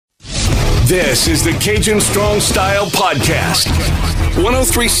This is the Cajun Strong Style Podcast.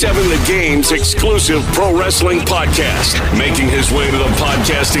 1037 The Game's exclusive pro wrestling podcast. Making his way to the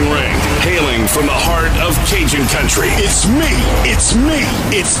podcasting ring. Hailing from the heart of Cajun country. It's me.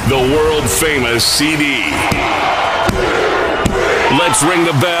 It's the world famous CD. Let's ring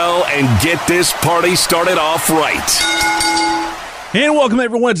the bell and get this party started off right. And welcome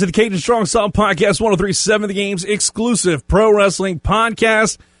everyone to the Cajun Strong Style Podcast, 1037 The Game's exclusive pro wrestling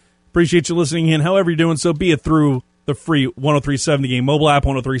podcast. Appreciate you listening in, however you're doing so, be it through the free 1037 The Game mobile app,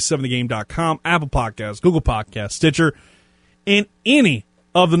 1037thegame.com, Apple Podcasts, Google Podcasts, Stitcher, and any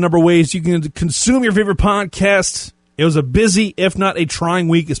of the number of ways you can consume your favorite podcast. It was a busy, if not a trying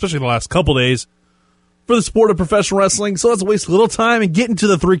week, especially the last couple days, for the sport of professional wrestling, so let's waste a little time and get into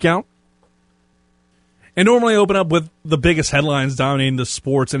the 3 count. And normally I open up with the biggest headlines dominating the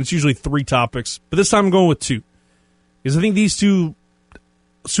sports, and it's usually 3 topics, but this time I'm going with 2. Because I think these 2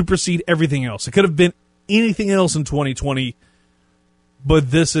 supersede everything else. It could have been anything else in 2020, but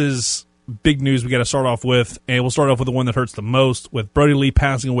this is big news we got to start off with, and we'll start off with the one that hurts the most, with Brodie Lee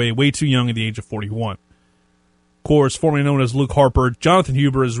passing away way too young at the age of 41. Of course, formerly known as Luke Harper, Jonathan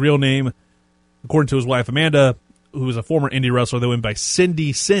Huber, his real name, according to his wife Amanda, who is a former indie wrestler that went by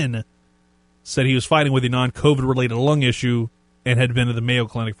Cindy Sin, said he was fighting with a non-COVID-related lung issue and had been to the Mayo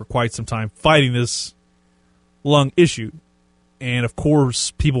Clinic for quite some time fighting this lung issue. And, of course,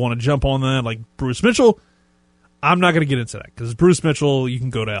 people want to jump on that, like Bruce Mitchell. I'm not going to get into that, because Bruce Mitchell, you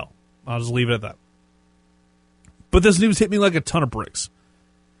can go to hell. I'll just leave it at that. But this news hit me like a ton of bricks.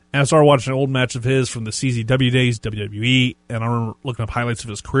 And I started watching an old match of his from the CZW days, WWE, and I remember looking up highlights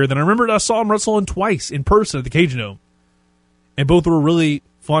of his career. Then I remembered I saw him wrestle in twice in person at the Cajun Dome. And both were really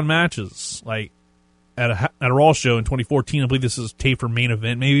fun matches. Like, at a Raw show in 2014, I believe this is taped for Main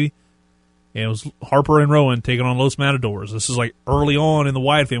Event, maybe. And it was Harper and Rowan taking on Los Matadors. This is like early on in the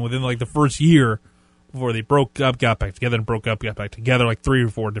Wyatt family, within like the first year before they broke up, got back together, and broke up, got back together like 3 or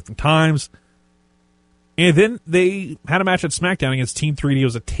 4 different times. And then they had a match at SmackDown against Team 3D. It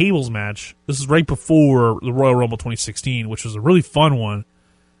was a tables match. This is right before the Royal Rumble 2016, which was a really fun one.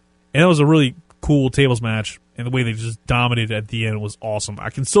 And it was a really cool tables match. And the way they just dominated at the end was awesome. I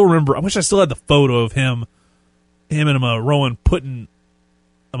can still remember. I wish I still had the photo of him and Rowan putting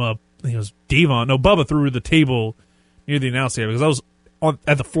I think it was Bubba through the table near the announce table, because I was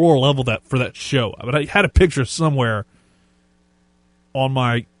at the floor level for that show. But I had a picture somewhere on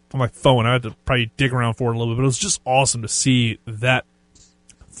my phone. I had to probably dig around for it a little bit, but it was just awesome to see that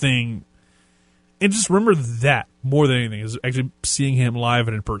thing. And just remember that more than anything, is actually seeing him live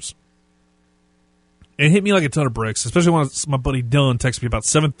and in person. And it hit me like a ton of bricks, especially when my buddy Dylan texted me about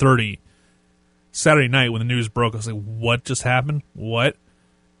 7:30 Saturday night when the news broke. I was like, what just happened? What?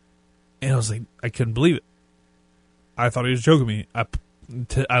 And I was like, I couldn't believe it. I thought he was joking me.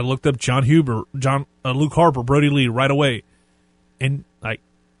 I looked up Luke Harper, Brodie Lee right away, and I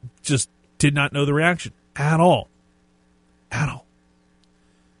just did not know the reaction at all. At all.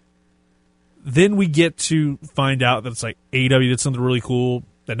 Then we get to find out that it's like AEW did something really cool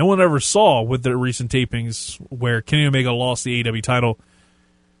that no one ever saw with their recent tapings, where Kenny Omega lost the AEW title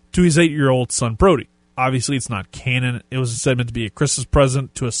to his 8-year-old son, Brodie. Obviously, it's not canon. It was said meant to be a Christmas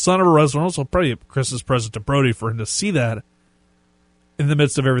present to a son of a wrestler, also probably a Christmas present to Brodie for him to see that in the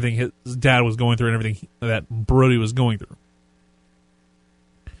midst of everything his dad was going through and everything that Brodie was going through.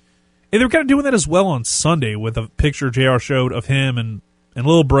 And they were kind of doing that as well on Sunday with a picture JR showed of him and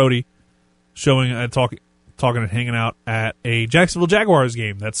little Brodie showing talking and hanging out at a Jacksonville Jaguars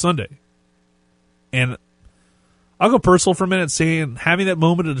game that Sunday. And I'll go personal for a minute, saying having that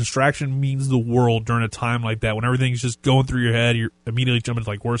moment of distraction means the world during a time like that, when everything's just going through your head. You're immediately jumping to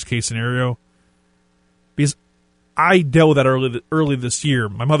like worst case scenario. Because I dealt with that early this year.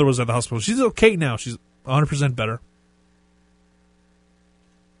 My mother was at the hospital. She's okay now. She's 100% better.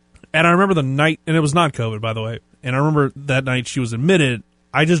 And I remember the night, and it was not COVID, by the way. And I remember that night she was admitted.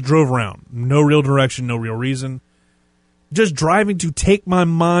 I just drove around. No real direction, no real reason. Just driving to take my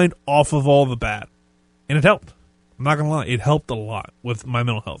mind off of all the bad. And it helped. I'm not going to lie. It helped a lot with my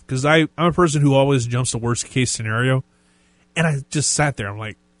mental health. Because I'm a person who always jumps to worst case scenario. And I just sat there. I'm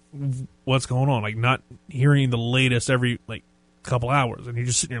like, what's going on? Like, not hearing the latest every, like, couple hours. And you're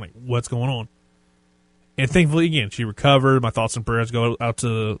just sitting there like, what's going on? And thankfully, again, she recovered. My thoughts and prayers go out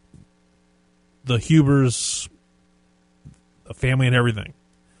to the Hubers, the family, and everything.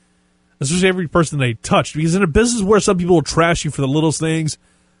 Especially every person they touched. Because in a business where some people will trash you for the littlest things,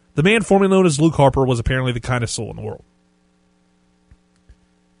 the man formerly known as Luke Harper was apparently the kindest soul in the world.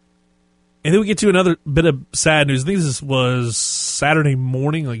 And then we get to another bit of sad news. I think this was Saturday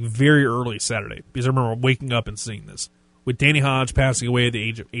morning, like very early Saturday, because I remember waking up and seeing this, with Danny Hodge passing away at the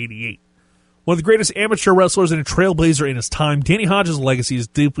age of 88. One of the greatest amateur wrestlers and a trailblazer in his time, Danny Hodge's legacy is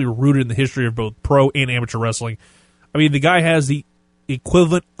deeply rooted in the history of both pro and amateur wrestling. I mean, the guy has the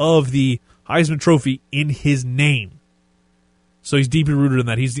equivalent of the Heisman Trophy in his name. So he's deeply rooted in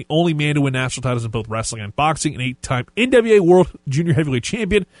that. He's the only man to win national titles in both wrestling and boxing, an 8-time NWA World Junior Heavyweight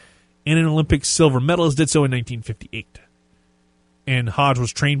Champion, and an Olympic silver medalist, did so in 1958. And Hodge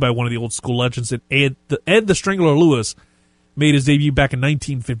was trained by one of the old school legends, Ed the Strangler Lewis, made his debut back in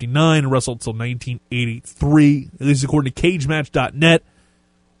 1959 and wrestled until 1983, at least according to CageMatch.net,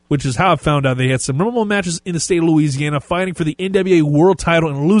 which is how I found out they had some memorable matches in the state of Louisiana, fighting for the NWA World title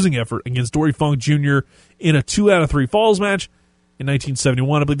in a losing effort against Dory Funk Jr. in a 2 out of 3 falls match. In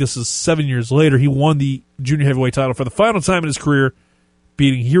 1971, I believe this is 7 years later, he won the junior heavyweight title for the final time in his career,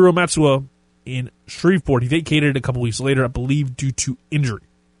 beating Hiro Matsuo in Shreveport. He vacated it a couple weeks later, I believe, due to injury.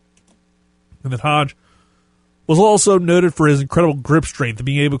 And then Hodge was also noted for his incredible grip strength and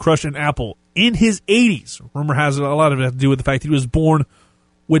being able to crush an apple in his 80s. Rumor has it a lot of it to do with the fact that he was born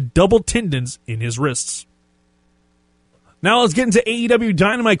with double tendons in his wrists. Now let's get into AEW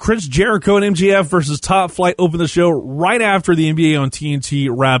Dynamite. Chris Jericho and MJF versus Top Flight opened the show right after the NBA on TNT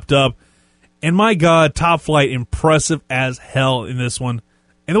wrapped up. And my God, Top Flight, impressive as hell in this one.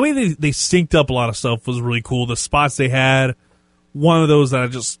 And the way they synced up a lot of stuff was really cool. The spots they had, one of those that I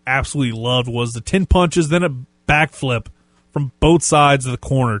just absolutely loved was the 10 punches, then a backflip from both sides of the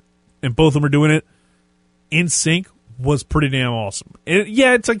corner. And both of them are doing it in sync, was pretty damn awesome. And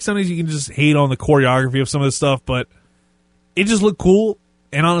yeah, it's like sometimes you can just hate on the choreography of some of this stuff, but it just looked cool.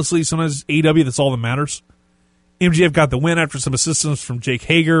 And honestly, sometimes AEW, that's all that matters. MJF got the win after some assistance from Jake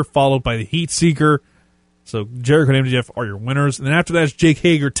Hager, followed by the Heat Seeker. So Jericho and MJF are your winners. And then after that, Jake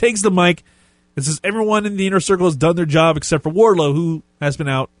Hager takes the mic and says everyone in the inner circle has done their job except for Wardlow, who has been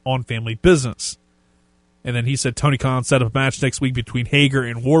out on family business. And then he said Tony Khan set up a match next week between Hager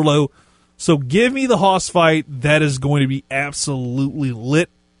and Wardlow. So give me the Hoss fight. That is going to be absolutely lit.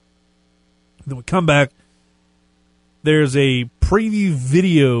 Then we come back. There's a preview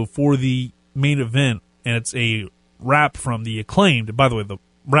video for the main event, and it's a rap from the Acclaimed. By the way, the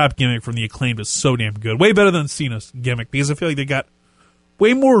rap gimmick from the Acclaimed is so damn good. Way better than Cena's gimmick, because I feel like they got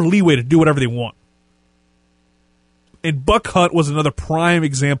way more leeway to do whatever they want. And Buck Hunt was another prime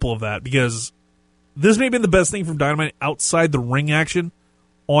example of that, because this may have been the best thing from Dynamite outside the ring action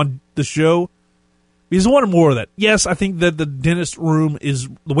on the show. Because I wanted more of that. Yes, I think that the dentist room is,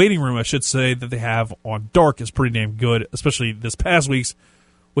 the waiting room, I should say, that they have on Dark is pretty damn good, especially this past week's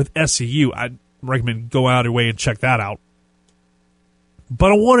with SCU. I'd recommend go out of your way and check that out.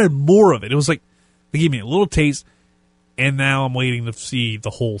 But I wanted more of it. It was like they gave me a little taste, and now I'm waiting to see the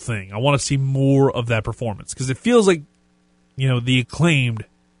whole thing. I want to see more of that performance, because it feels like, you know, the Acclaimed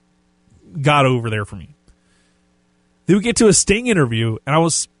got over there for me. Then we get to a Sting interview, and I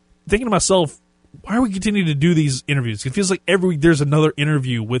was thinking to myself, why are we continuing to do these interviews? It feels like every week there's another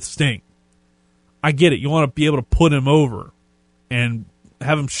interview with Sting. I get it. You want to be able to put him over and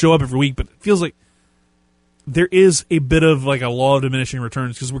have him show up every week, but it feels like there is a bit of like a law of diminishing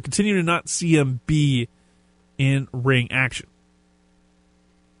returns, because we're continuing to not see him be in ring action.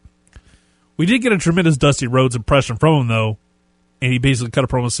 We did get a tremendous Dusty Rhodes impression from him, though, and he basically cut a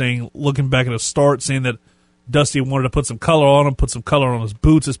promo saying, looking back at the start, saying that Dusty wanted to put some color on him, put some color on his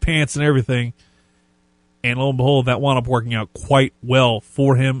boots, his pants, and everything. And lo and behold, that wound up working out quite well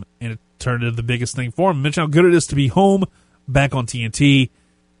for him, and it turned into the biggest thing for him. Mention how good it is to be home, back on TNT.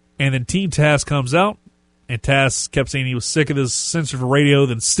 And then Team Taz comes out, and Taz kept saying he was sick of this censor for radio.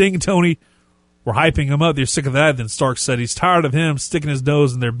 Then Sting and Tony were hyping him up. They're sick of that. Then Stark said he's tired of him sticking his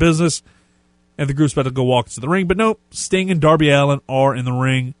nose in their business, and the group's about to go walk into the ring. But nope, Sting and Darby Allin are in the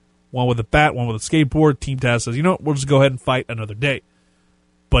ring, one with a bat, one with a skateboard. Team Taz says, you know what, we'll just go ahead and fight another day.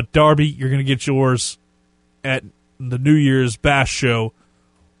 But Darby, you're going to get yours at the New Year's Bash show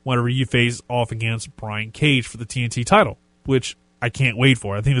whenever you face off against Brian Cage for the TNT title, which I can't wait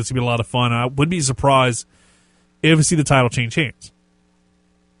for. I think this is going to be a lot of fun. I wouldn't be surprised if we see the title change hands.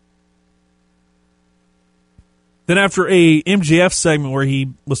 Then after a MJF segment where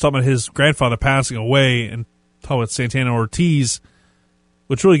he was talking about his grandfather passing away and talking about Santana Ortiz,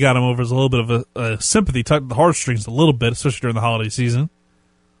 which really got him over as a little bit of a sympathy, tugged the heartstrings a little bit, especially during the holiday season.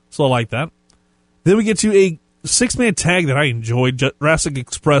 So I like that. Then we get to a 6-man tag that I enjoyed. Jurassic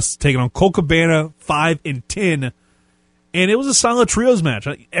Express taking on Colt Cabana, 5 and 10. And it was a solid trios match.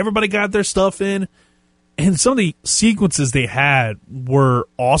 Everybody got their stuff in. And some of the sequences they had were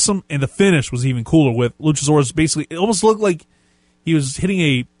awesome. And the finish was even cooler with Luchasaurus. Basically, it almost looked like he was hitting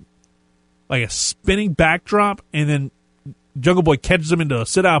a spinning backdrop. And then Jungle Boy catches him into a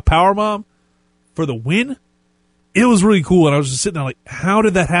sit-out powerbomb for the win. it was really cool. And I was just sitting there like, how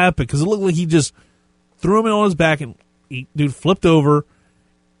did that happen? Because it looked like he just threw him in on his back and dude flipped over,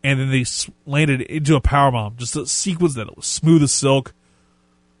 and then they landed into a powerbomb. Just a sequence that was smooth as silk.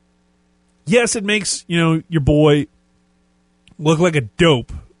 Yes, it makes, your boy look like a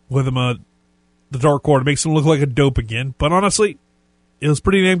dope with him the Dark Order. It makes him look like a dope again. But honestly, it was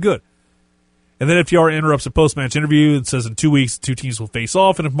pretty damn good. And then FTR interrupts a post-match interview and says in 2 weeks, the two teams will face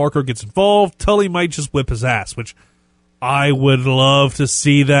off, and if Marco gets involved, Tully might just whip his ass, which I would love to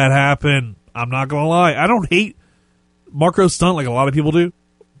see that happen. I'm not going to lie. I don't hate Marco's stunt like a lot of people do,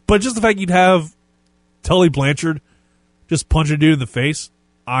 but just the fact you'd have Tully Blanchard just punch a dude in the face,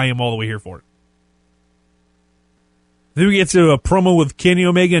 I am all the way here for it. Then we get to a promo with Kenny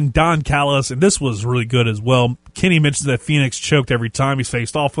Omega and Don Callis, and this was really good as well. Kenny mentions that Phoenix choked every time he's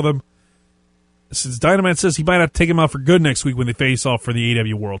faced off with him. Since Dynamite says he might have to take him out for good next week when they face off for the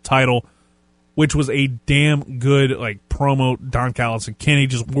AEW World title, which was a damn good promo. Don Callis and Kenny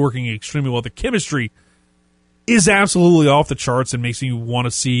just working extremely well. The chemistry is absolutely off the charts and makes me want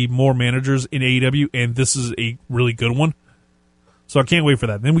to see more managers in AEW, and this is a really good one. So I can't wait for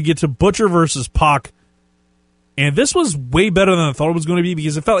that. Then we get to Butcher versus Pac, and this was way better than I thought it was going to be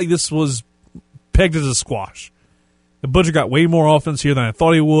because it felt like this was pegged as a squash. The Butcher got way more offense here than I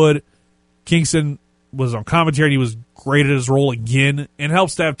thought he would. Kingston was on commentary, and he was great at his role again, and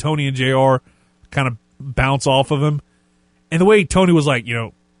helps to have Tony and JR kind of bounce off of him. And the way Tony was like,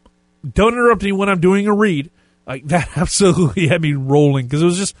 don't interrupt me when I'm doing a read, that absolutely had me rolling, because it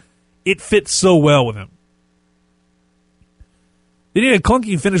was just, it fit so well with him. They did a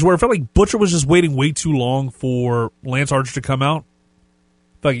clunky finish where it felt like Butcher was just waiting way too long for Lance Archer to come out.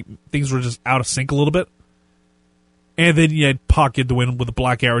 I felt like things were just out of sync a little bit. And then you had Pac get the win with a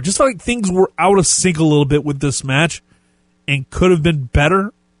Black Arrow. Just like things were out of sync a little bit with this match and could have been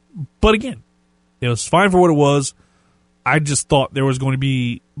better. But again, it was fine for what it was. I just thought there was going to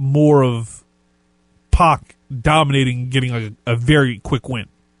be more of Pac dominating and getting a very quick win.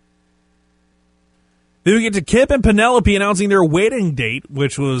 Then we get to Kip and Penelope announcing their wedding date,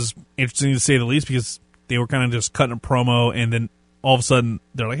 which was interesting to say the least because they were kind of just cutting a promo, and then all of a sudden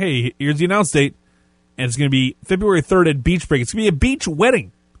they're like, hey, here's the announce date. And it's going to be February 3rd at Beach Break. It's going to be a beach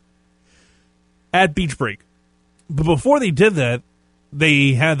wedding at Beach Break. But before they did that,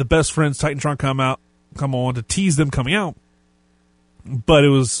 they had the Best Friends Titantron come on to tease them coming out. But it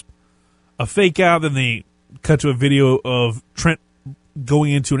was a fake out. Then they cut to a video of Trent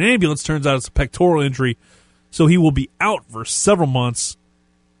going into an ambulance. Turns out it's a pectoral injury. So he will be out for several months.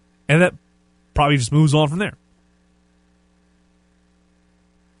 And that probably just moves on from there.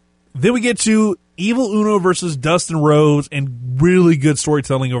 Then we get to Evil Uno versus Dustin Rhodes, and really good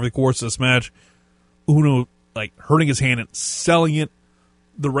storytelling over the course of this match. Uno hurting his hand and selling it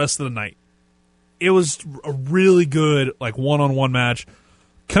the rest of the night. It was a really good one-on-one match.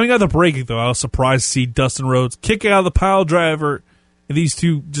 Coming out of the break, though, I was surprised to see Dustin Rhodes kick out of the pile driver, and these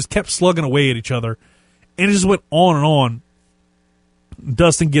two just kept slugging away at each other, and it just went on and on.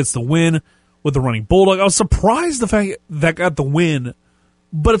 Dustin gets the win with the running bulldog. I was surprised the fact that got the win.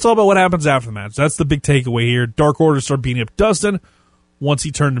 But it's all about what happens after the match. That's the big takeaway here. Dark Order start beating up Dustin once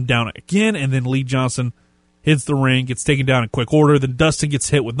he turned him down again, and then Lee Johnson hits the ring, gets taken down in quick order. Then Dustin gets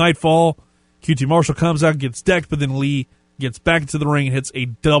hit with Nightfall. QT Marshall comes out, gets decked, but then Lee gets back into the ring and hits a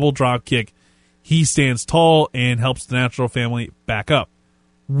double drop kick. He stands tall and helps the Natural family back up.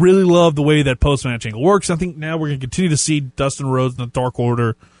 Really love the way that post-match angle works. I think now we're going to continue to see Dustin Rhodes and the Dark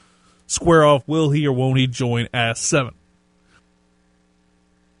Order square off. Will he or won't he join as 7?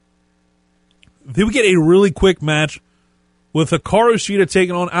 Then we get a really quick match with Hikaru Shida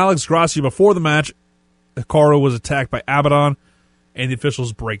taking on Alex Gracia. Before the match, Hikaru was attacked by Abaddon, and the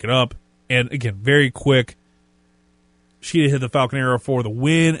officials break it up. And again, very quick. Shida hit the Falcon Arrow for the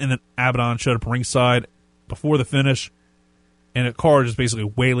win, and then Abaddon showed up ringside before the finish. And Hikaru just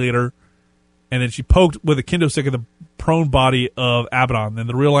basically waylaid her. And then she poked with a kendo stick at the prone body of Abaddon. Then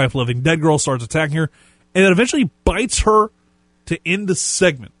the real-life living dead girl starts attacking her, and then eventually bites her to end the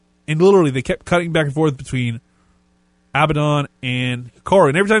segment. And literally, they kept cutting back and forth between Abaddon and Hikaru.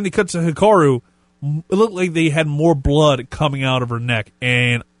 And every time they cut to Hikaru, it looked like they had more blood coming out of her neck.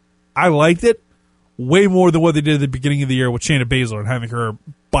 And I liked it way more than what they did at the beginning of the year with Shayna Baszler and having her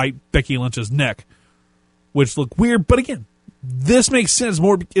bite Becky Lynch's neck, which looked weird. But again, this makes sense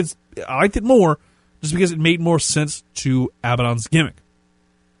more. I liked it more just because it made more sense to Abaddon's gimmick.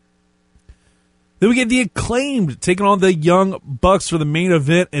 Then we get the Acclaimed taking on the Young Bucks for the main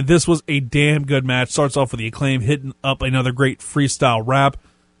event, and this was a damn good match. Starts off with the Acclaimed hitting up another great freestyle rap.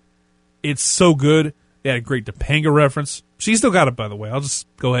 It's so good. They had a great Topanga reference. She still got it, by the way. I'll just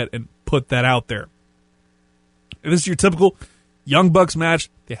go ahead and put that out there. And this is your typical Young Bucks match.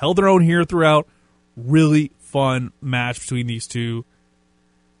 They held their own here throughout. Really fun match between these two.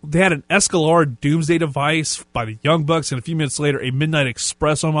 They had an Escalar Doomsday device by the Young Bucks, and a few minutes later, a Midnight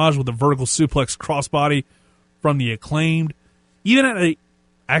Express homage with a vertical suplex crossbody from the Acclaimed. Even at a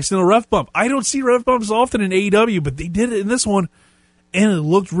accidental ref bump. I don't see ref bumps often in AEW, but they did it in this one, and it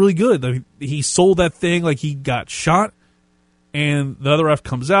looked really good. He sold that thing like he got shot, and the other ref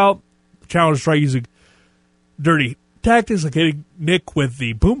comes out. The challenger tries using dirty tactics like hitting Nick with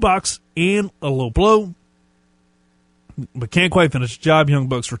the boombox and a low blow, but can't quite finish the job. Young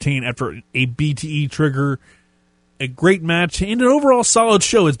Bucks retain after a BTE trigger. A great match and an overall solid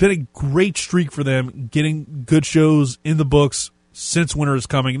show. It's been a great streak for them, getting good shows in the books since winter is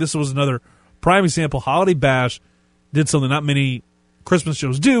coming. This was another prime example. Holiday Bash did something not many Christmas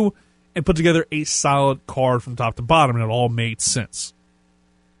shows do and put together a solid card from top to bottom, and it all made sense.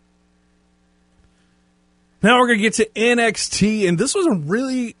 Now we're going to get to NXT, and this was a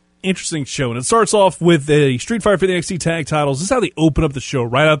really interesting show. And it starts off with a street fight for the NXT tag titles. This is how they open up the show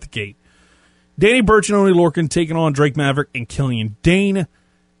right out the gate. Danny Burch and Oney Lorcan taking on Drake Maverick and Killian Dane.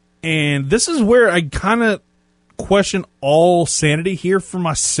 And this is where I kind of question all sanity here for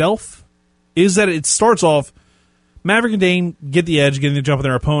myself, is that it starts off, Maverick and Dane get the edge, getting the jump on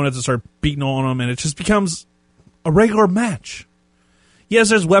their opponents and start beating on them, and it just becomes a regular match. Yes,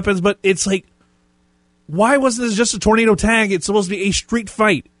 there's weapons, but it's like, why wasn't this just a tornado tag? It's supposed to be a street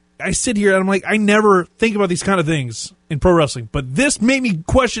fight. I sit here and I'm like, I never think about these kind of things in pro wrestling, but this made me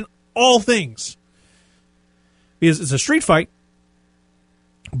question all things. Because it's a street fight,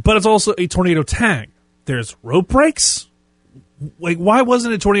 but it's also a tornado tag. There's rope breaks. Like, why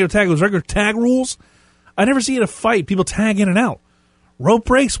wasn't it a tornado tag? It was regular tag rules. I never see it in a fight. People tag in and out. Rope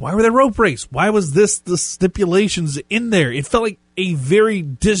breaks. Why were there rope breaks? Why was this the stipulations in there? It felt like a very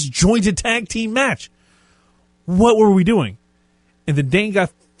disjointed tag team match. What were we doing? And then Dane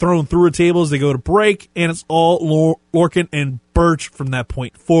got thrown through a table as they go to break, and it's all Lorcan and Burch from that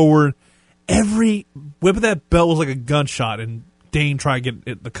point forward. Every whip of that belt was like a gunshot, and Dane tried to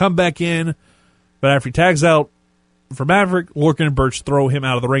get the comeback in, but after he tags out for Maverick, Lorcan and Burch throw him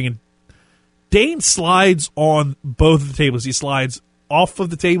out of the ring, and Dane slides on both of the tables. He slides off of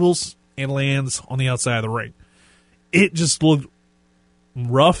the tables and lands on the outside of the ring. It just looked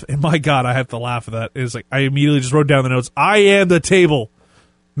rough, and my God, I have to laugh at that. It's like, I immediately just wrote down the notes. I am the table.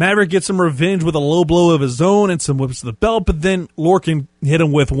 Maverick gets some revenge with a low blow of his own and some whips to the belt, but then Lorcan hit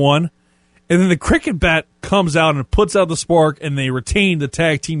him with one. And then the cricket bat comes out and puts out the spark, and they retain the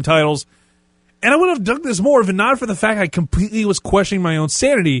tag team titles. And I would have dug this more if not for the fact I completely was questioning my own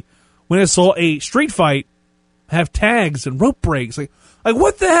sanity when I saw a street fight have tags and rope breaks. Like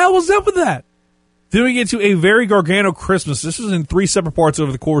what the hell was up with that? Then we get to a very Gargano Christmas. This is in 3 separate parts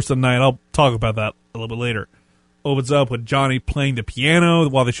over the course of the night. I'll talk about that a little bit later. Opens up with Johnny playing the piano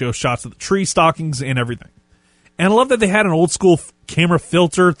while they show shots of the tree stockings and everything. And I love that they had an old school camera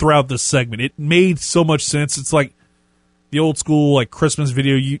filter throughout this segment. It made so much sense. It's like the old school like Christmas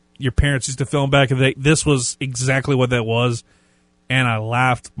video your parents used to film back in the day. This was exactly what that was. And I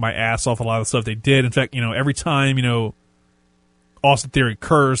laughed my ass off a lot of the stuff they did. In fact, every time, Austin Theory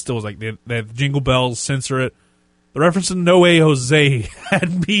cursed, it was like they had jingle bells, censor it. The reference to No Way Jose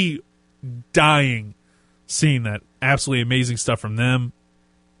had me dying seeing that. Absolutely amazing stuff from them.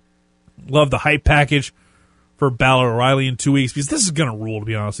 Love the hype package for Balor O'Reilly in 2 weeks, because this is going to rule, to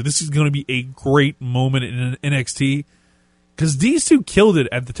be honest. This is going to be a great moment in NXT, because these two killed it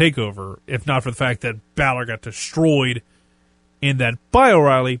at the TakeOver, if not for the fact that Balor got destroyed in that by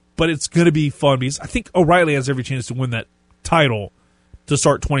O'Reilly. But it's going to be fun, because I think O'Reilly has every chance to win that title to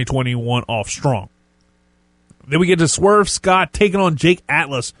start 2021 off strong. Then we get to Swerve Scott taking on Jake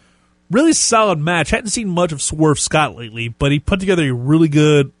Atlas. Really solid match. Hadn't seen much of Swerve Scott lately, but he put together a really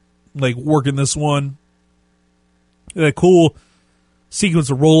good work in this one. A cool sequence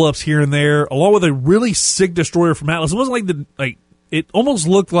of roll-ups here and there, along with a really sick destroyer from Atlas. It wasn't it almost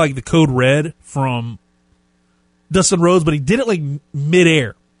looked like the Code Red from Dustin Rhodes, but he did it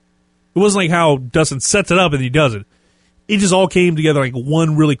mid-air. It wasn't like how Dustin sets it up and he does it. It just all came together like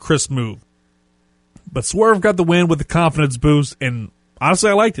one really crisp move. But Swerve got the win with the confidence boost, and honestly,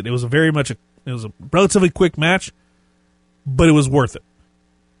 I liked it. It was a relatively quick match, but it was worth it.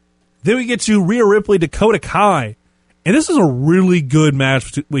 Then we get to Rhea Ripley, Dakota Kai, and this is a really good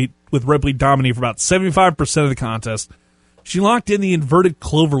match with Ripley dominating for about 75% of the contest. She locked in the inverted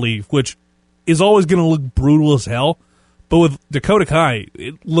cloverleaf, which is always going to look brutal as hell, but with Dakota Kai,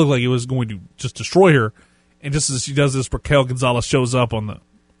 it looked like it was going to just destroy her. And just as she does this, Raquel Gonzalez shows up on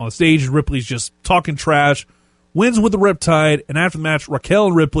the stage. Ripley's just talking trash, wins with the Riptide, and after the match, Raquel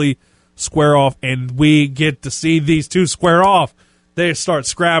and Ripley square off, and we get to see these two square off. They start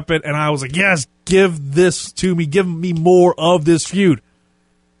scrapping, and I was like, yes, give this to me. Give me more of this feud.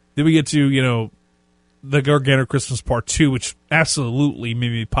 Then we get to, the Gargano Christmas Part 2, which absolutely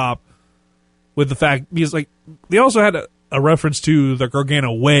made me pop with the fact, because, like, they also had a reference to the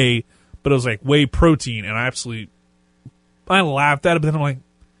Gargano whey, but it was like whey protein, and I laughed at it, but then I'm like,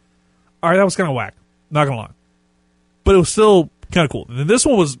 all right, that was kind of whack. Not going to lie. But it was still kind of cool. And this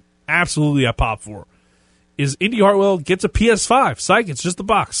one was absolutely a pop for. Is Indy Hartwell gets a PS5. Psych, it's just the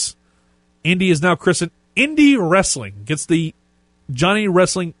box. Indy is now christened Indy Wrestling. Gets the Johnny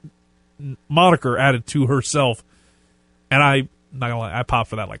Wrestling moniker added to herself. And I'm not going to lie, I popped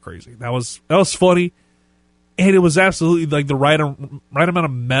for that like crazy. That was funny. And it was absolutely like the right amount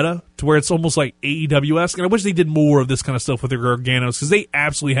of meta to where it's almost like AEW-esque. And I wish they did more of this kind of stuff with their Garganos, because they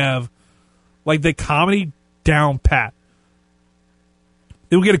absolutely have like the comedy down pat.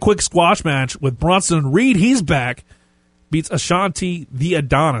 Then we get a quick squash match with Bronson Reed. He's back. Beats Ashanti the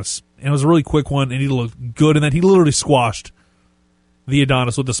Adonis. And it was a really quick one, and he looked good. And then he literally squashed the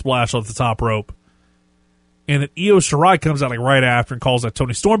Adonis with the splash off the top rope. And then Io Shirai comes out like right after and calls out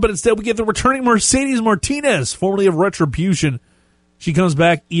Toni Storm. But instead we get the returning Mercedes Martinez, formerly of Retribution. She comes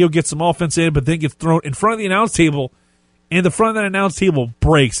back. Io gets some offense in, but then gets thrown in front of the announce table. And the front of that announce table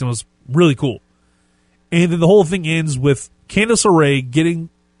breaks, and it was really cool. And then the whole thing ends with Candice LeRae getting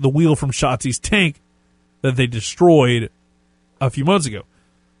the wheel from Shotzi's tank that they destroyed a few months ago.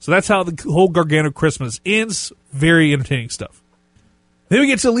 So that's how the whole Gargano Christmas ends. Very entertaining stuff. Then we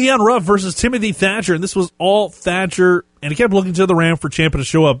get to Leon Ruff versus Timothy Thatcher, and this was all Thatcher, and he kept looking to the ramp for Ciampa to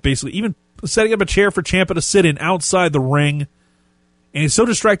show up, basically, even setting up a chair for Ciampa to sit in outside the ring. And he's so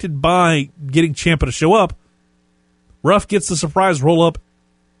distracted by getting Ciampa to show up, Ruff gets the surprise roll-up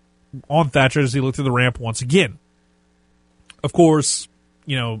on Thatcher as he looked through the ramp once again. Of course,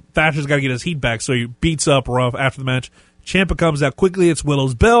 Thatcher's got to get his heat back, so he beats up Ruff after the match. Ciampa comes out quickly, it's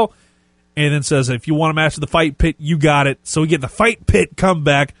Willow's bell, and then says, if you want a match in the fight pit, you got it. So we get the fight pit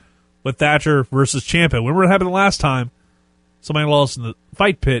comeback with Thatcher versus Ciampa. Remember what happened the last time? Somebody lost in the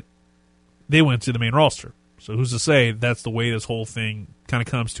fight pit, they went to the main roster. So who's to say that's the way this whole thing kind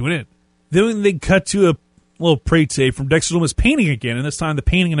of comes to an end. Then they cut to a little pre-tape from Dexter Lumis painting again, and this time the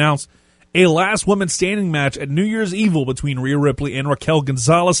painting announced a last woman standing match at New Year's Evil between Rhea Ripley and Raquel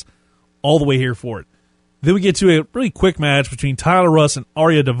Gonzalez. All the way here for it. Then we get to a really quick match between Tyler Russ and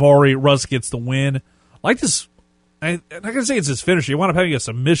Arya Daivari. Russ gets the win. I like this. I'm not going to say it's his finish. He wound up having a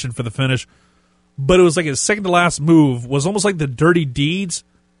submission for the finish, but it was like his second to last move was almost like the Dirty Deeds,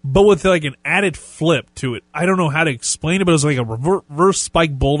 but with like an added flip to it. I don't know how to explain it, but it was like a reverse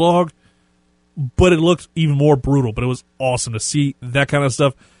spike bulldog, but it looked even more brutal. But it was awesome to see that kind of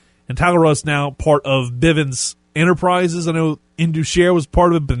stuff. And Tyler Russ now part of Bivens Enterprises. I know Indus was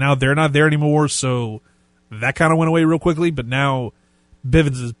part of it, but now they're not there anymore, so that kind of went away real quickly. But now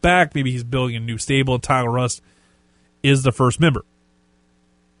Bivens is back. Maybe he's building a new stable, and Tyler Russ is the first member.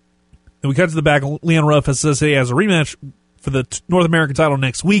 Then we cut to the back. Leon Ruff says he has a rematch for the North American title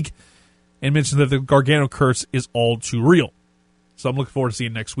next week, and mentioned that the Gargano curse is all too real. So I'm looking forward to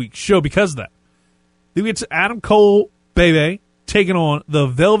seeing next week's show because of that. Then we get to Adam Cole, Bebe, taking on the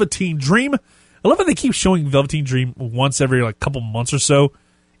Velveteen Dream. I love how they keep showing Velveteen Dream once every couple months or so,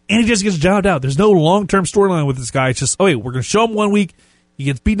 and he just gets jobbed out. There's no long-term storyline with this guy. It's just, we're going to show him 1 week, he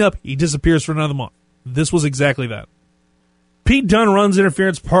gets beaten up, he disappears for another month. This was exactly that. Pete Dunne runs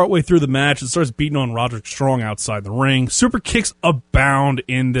interference partway through the match and starts beating on Roderick Strong outside the ring. Super kicks abound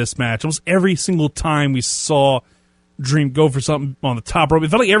in this match. Almost every single time we saw Dream go for something on the top rope, it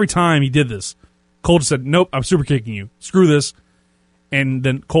felt like every time he did this, Cole just said, nope, I'm super kicking you. Screw this. And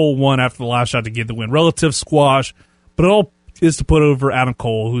then Cole won after the last shot to get the win. Relative squash, but it all is to put over Adam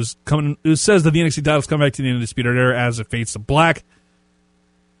Cole, who says that the NXT title's coming back to the Undisputed Era as it fades to black.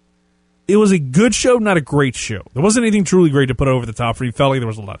 It was a good show, not a great show. There wasn't anything truly great to put over the top for you. Felt like there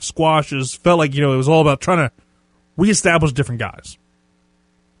was a lot of squashes. Felt like, it was all about trying to reestablish different guys.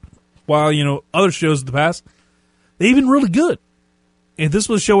 While, other shows in the past, they've been really good. And this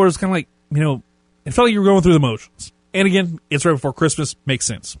was a show where it's kind of like, it felt like you were going through the motions. And again, it's right before Christmas. Makes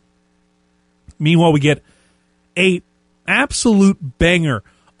sense. Meanwhile, we get a absolute banger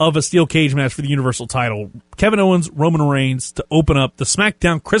of a steel cage match for the Universal title. Kevin Owens, Roman Reigns to open up the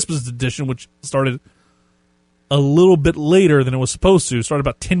SmackDown Christmas edition, which started a little bit later than it was supposed to. It started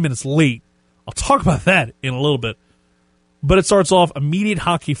about 10 minutes late. I'll talk about that in a little bit. But it starts off immediate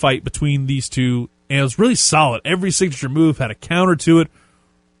hockey fight between these two, and it was really solid. Every signature move had a counter to it.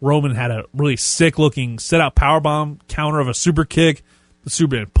 Roman had a really sick-looking set-out powerbomb counter of a super kick. The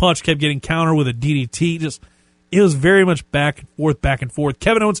Superman punch kept getting counter with a DDT. Just It was very much back and forth, back and forth.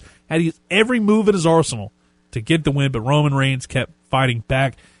 Kevin Owens had to use every move in his arsenal to get the win, but Roman Reigns kept fighting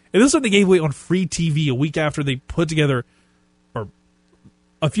back. And this is what they gave away on free TV a week after they put together, or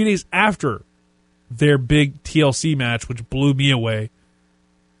a few days after their big TLC match, which blew me away.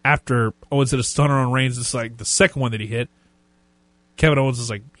 After Owens hit a stunner on Reigns, it's like the second one that he hit. Kevin Owens is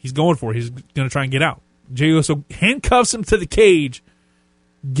like, he's going for it. He's going to try and get out. Jey Uso handcuffs him to the cage,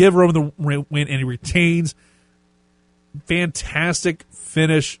 give Roman the win, and he retains. Fantastic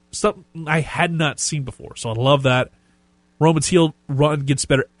finish. Something I had not seen before, so I love that. Roman's heel run gets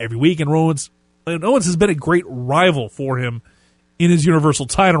better every week, and Owens has been a great rival for him in his Universal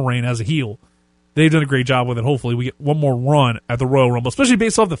title reign as a heel. They've done a great job with it. Hopefully we get one more run at the Royal Rumble, especially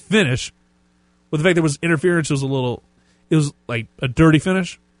based off the finish. With the fact there was interference, it was like a dirty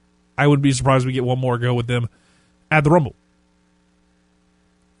finish. I wouldn't be surprised if we get one more go with them at the Rumble.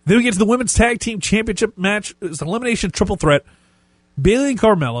 Then we get to the Women's Tag Team Championship match. It's an elimination triple threat. Bayley and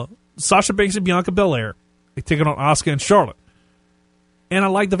Carmella, Sasha Banks and Bianca Belair. They take it on Asuka and Charlotte. And I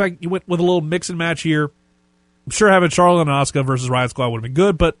like the fact you went with a little mix-and match here. I'm sure having Charlotte and Asuka versus Riot Squad would have been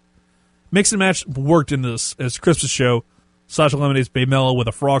good, but mix-and match worked in this as Chris's show. Sasha eliminates Bae Mello with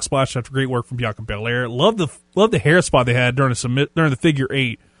a frog splash after great work from Bianca Belair. Love the hair spot they had during the figure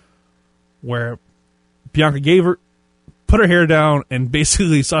 8, where Bianca put her hair down, and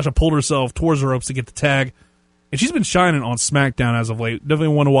basically Sasha pulled herself towards the ropes to get the tag. And she's been shining on SmackDown as of late.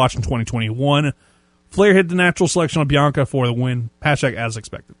 Definitely one to watch in 2021. Flair hit the natural selection on Bianca for the win. Hashtag as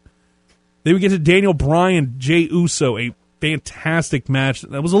expected. Then we get to Daniel Bryan, Jey Uso, a fantastic match.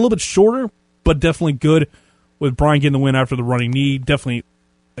 That was a little bit shorter, but definitely good, with Bryan getting the win after the running knee. Definitely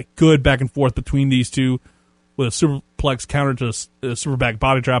a good back and forth between these two, with a superplex counter to a superback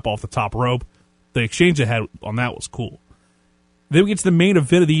body trap off the top rope. The exchange they had on that was cool. Then we get to the main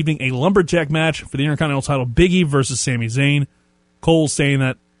event of the evening, a lumberjack match for the Intercontinental title, Big E versus Sami Zayn. Cole saying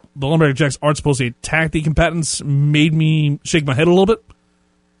that the lumberjacks aren't supposed to attack the combatants made me shake my head a little bit.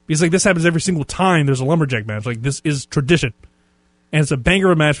 Because this happens every single time there's a lumberjack match. This is tradition. And it's a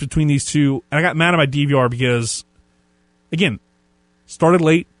banger of a match between these two. And I got mad at my DVR because, again, started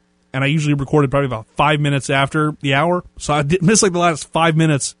late, and I usually recorded probably about 5 minutes after the hour. So I did miss the last 5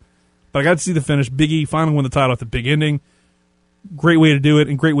 minutes. But I got to see the finish. Big E finally won the title at the big ending. Great way to do it,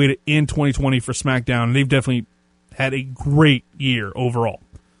 and great way to end 2020 for SmackDown. And they've definitely had a great year overall.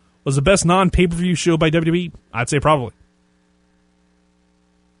 Was the best non-pay-per-view show by WWE? I'd say probably.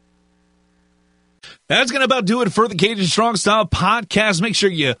 That's going to about do it for the Cajun Strong Style podcast. Make sure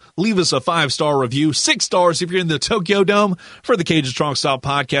you leave us a 5-star review, 6 stars if you're in the Tokyo Dome, for the Cajun Strong Style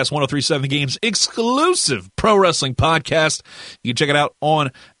podcast, 1037 The Game's exclusive pro wrestling podcast. You can check it out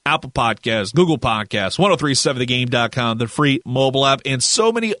on Apple Podcasts, Google Podcasts, 1037thegame.com, the free mobile app, and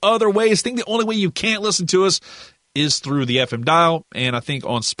so many other ways. I think the only way you can't listen to us is through the FM dial, and I think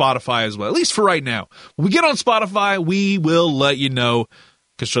on Spotify as well, at least for right now. When we get on Spotify, we will let you know,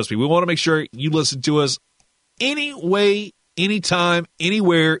 because trust me, we want to make sure you listen to us any way, anytime,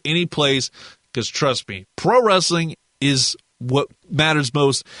 anywhere, any place, because trust me, pro wrestling is what matters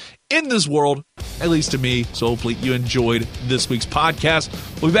most in this world, at least to me. So hopefully you enjoyed this week's podcast.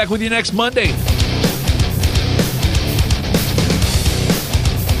 We'll be back with you next Monday.